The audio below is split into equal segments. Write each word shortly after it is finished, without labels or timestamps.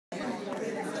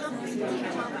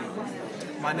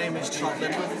My name is Charles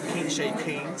Littler from Keen Shade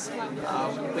Keens.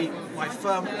 My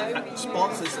firm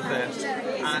sponsors the event,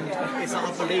 and it's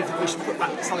our belief that we should put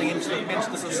back something into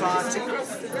the society.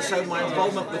 And so my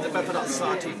involvement with the Bedford Art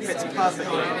Society fits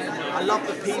perfectly. I love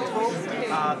the people.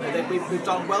 We've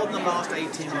done well in the last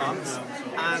 18 months,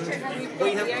 and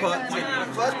we have put, my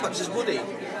first purchase is Woody,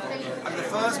 and the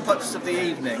first purchase of the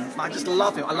evening. I just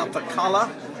love it. I love the colour.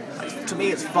 To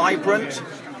me, it's vibrant.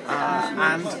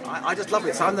 And I just love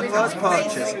it. So I'm the first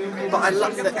purchase, but I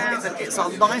love that it's our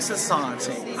nice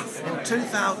society. In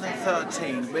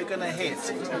 2013, we're going to hit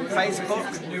Facebook,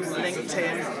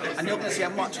 LinkedIn, and you're going to see a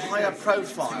much higher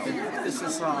profile of this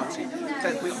society.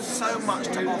 So we've got so much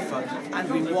to offer, and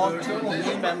we want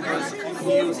new members,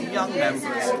 new young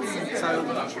members. So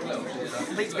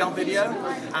please be on video,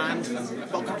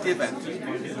 and welcome to the event.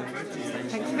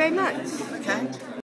 Thank you very much. Okay.